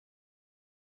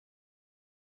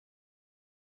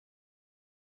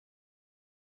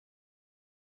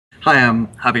Hi, I'm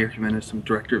Javier Jimenez. I'm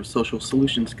Director of Social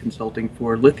Solutions Consulting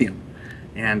for Lithium,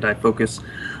 and I focus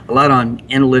a lot on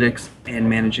analytics and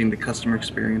managing the customer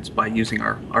experience by using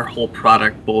our whole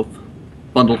product, both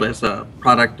bundled as a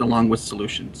product along with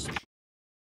solutions.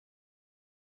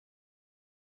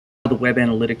 The Web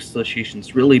Analytics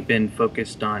Association's really been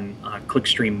focused on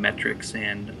clickstream metrics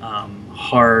and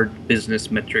hard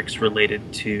business metrics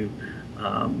related to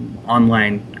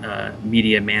online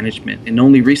media management, and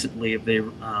only recently have they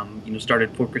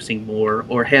started focusing more,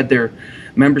 or had their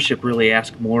membership really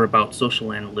ask more about social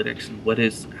analytics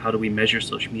and how do we measure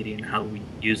social media and how do we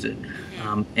use it,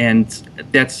 and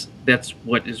that's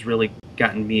what has really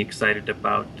gotten me excited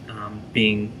about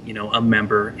being a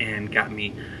member, and got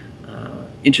me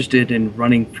interested in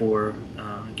running for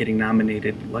getting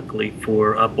nominated, luckily,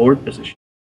 for a board position.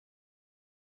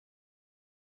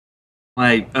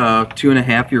 My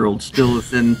 2.5-year-old still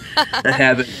is in the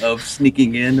habit of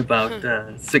sneaking in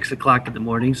about 6 o'clock in the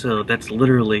morning, so that's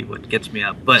literally what gets me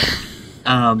up. But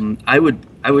I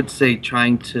would say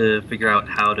trying to figure out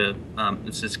how to,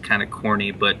 this is kind of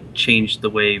corny, but change the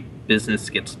way business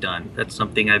gets done. That's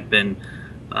something I've been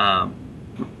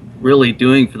really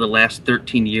doing for the last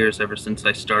 13 years, ever since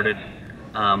I started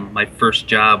my first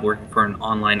job working for an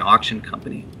online auction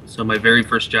company. So my very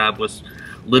first job was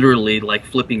literally like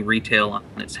flipping retail on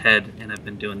its head, and I've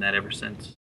been doing that ever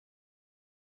since.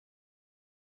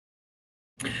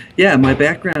 Yeah, my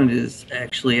background is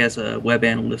actually as a web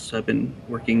analyst. I've been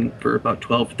working for about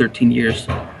 12, 13 years,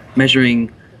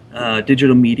 measuring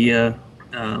digital media,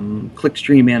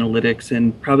 clickstream analytics,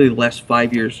 and probably the last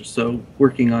 5 years or so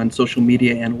working on social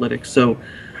media analytics. So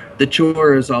the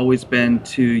chore has always been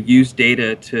to use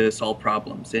data to solve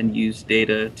problems and use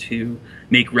data to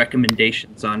make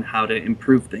recommendations on how to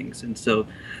improve things. And so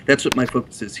that's what my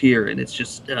focus is here. And it's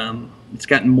just, it's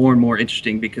gotten more and more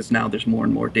interesting because now there's more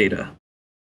and more data.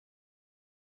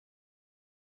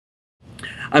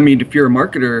 I mean, if you're a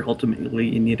marketer, ultimately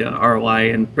you need an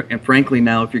ROI. And frankly,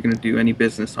 now if you're going to do any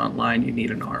business online, you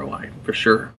need an ROI for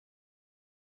sure.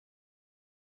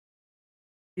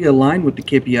 We align with the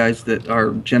KPIs that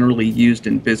are generally used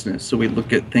in business. So we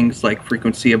look at things like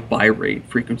frequency of buy rate,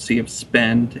 frequency of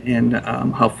spend, and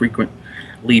how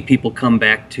frequently people come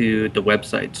back to the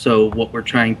website. So what we're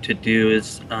trying to do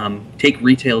is take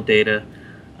retail data.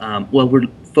 Well, we're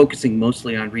focusing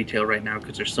mostly on retail right now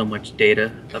because there's so much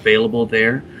data available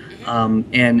there,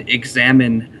 and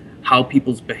examine how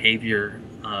people's behavior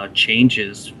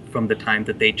changes from the time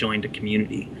that they joined a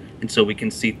community. And so we can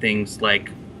see things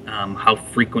like how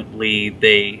frequently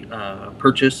they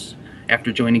purchase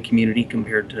after joining community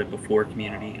compared to before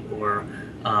community, or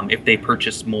if they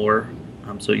purchase more.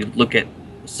 So you look at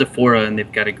Sephora, and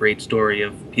they've got a great story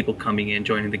of people coming in,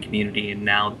 joining the community, and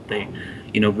now they,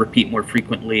 repeat more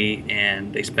frequently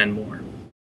and they spend more.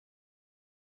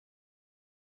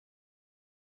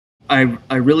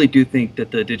 I really do think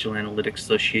that the Digital Analytics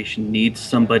Association needs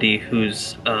somebody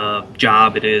whose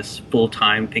job it is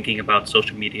full-time thinking about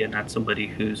social media, not somebody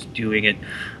who's doing it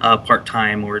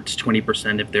part-time, or it's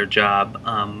 20% of their job.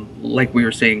 Like we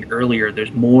were saying earlier,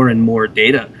 there's more and more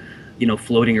data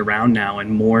floating around now, and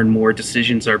more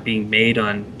decisions are being made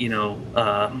on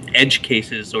edge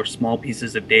cases or small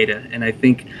pieces of data. And I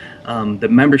think the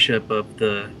membership of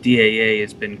the DAA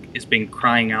has been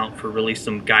crying out for really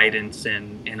some guidance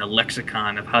and a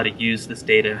lexicon of how to use this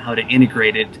data and how to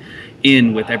integrate it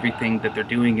in with everything that they're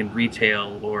doing in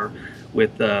retail, or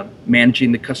with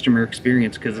managing the customer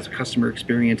experience, because the customer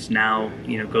experience now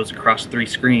goes across 3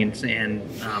 screens,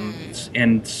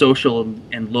 and social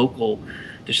and local.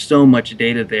 There's so much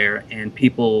data there, and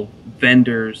people,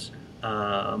 vendors,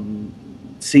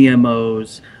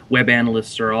 CMOs, web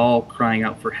analysts are all crying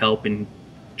out for help and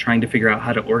trying to figure out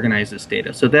how to organize this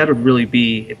data. So that would really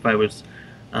be, if I was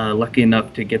lucky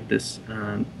enough to get this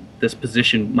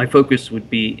position, my focus would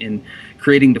be in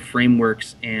creating the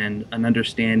frameworks and an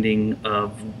understanding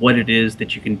of what it is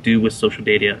that you can do with social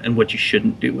data and what you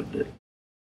shouldn't do with it.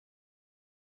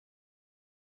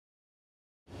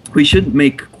 We shouldn't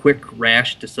make quick,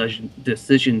 rash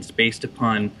decisions based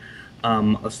upon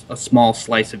a small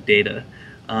slice of data.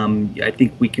 I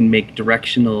think we can make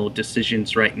directional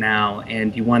decisions right now,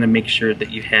 and you want to make sure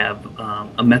that you have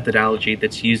a methodology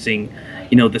that's using,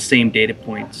 the same data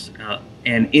points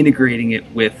and integrating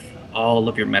it with all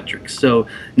of your metrics. So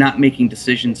not making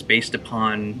decisions based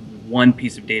upon one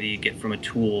piece of data you get from a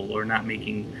tool, or not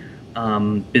making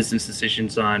business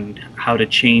decisions on how to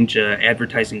change an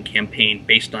advertising campaign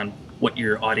based on what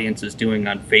your audience is doing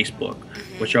on Facebook,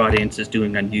 what your audience is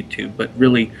doing on YouTube, but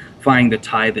really finding the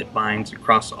tie that binds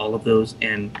across all of those,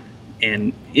 and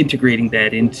integrating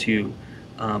that into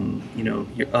a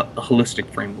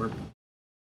holistic framework.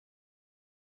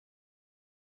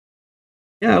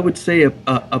 Yeah, I would say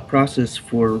a process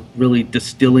for really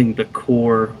distilling the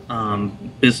core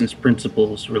business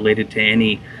principles related to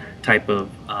any type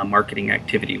of marketing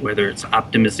activity, whether it's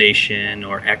optimization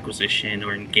or acquisition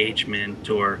or engagement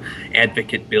or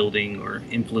advocate building or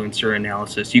influencer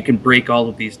analysis. You can break all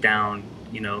of these down,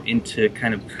 into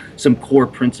kind of some core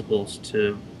principles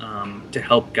to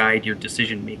help guide your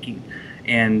decision making,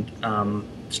 and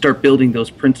start building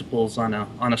those principles on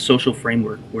a social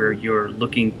framework where you're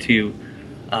looking to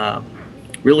uh,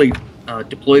 really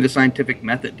deploy the scientific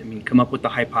method. I mean, come up with the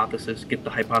hypothesis, get the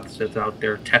hypothesis out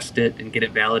there, test it, and get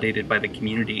it validated by the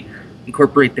community.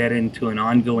 Incorporate that into an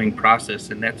ongoing process,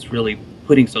 and that's really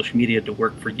putting social media to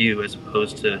work for you as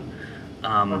opposed to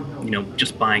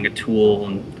just buying a tool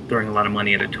and throwing a lot of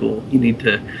money at a tool. You need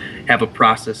to have a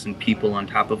process and people on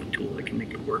top of a tool that can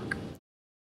make it work.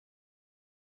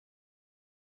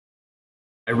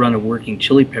 I run a working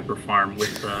chili pepper farm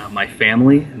with my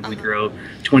family, and we grow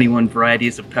 21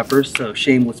 varieties of peppers. So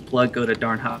shameless plug, go to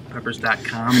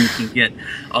darnhotpeppers.com and you can get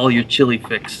all your chili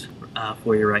fix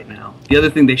for you right now. The other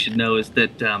thing they should know is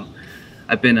that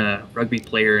I've been a rugby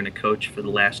player and a coach for the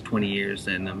last 20 years,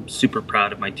 and I'm super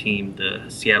proud of my team, the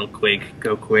Seattle Quake.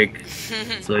 Go Quake.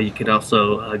 So you could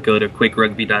also go to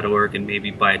quakerugby.org and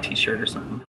maybe buy a t-shirt or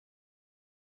something.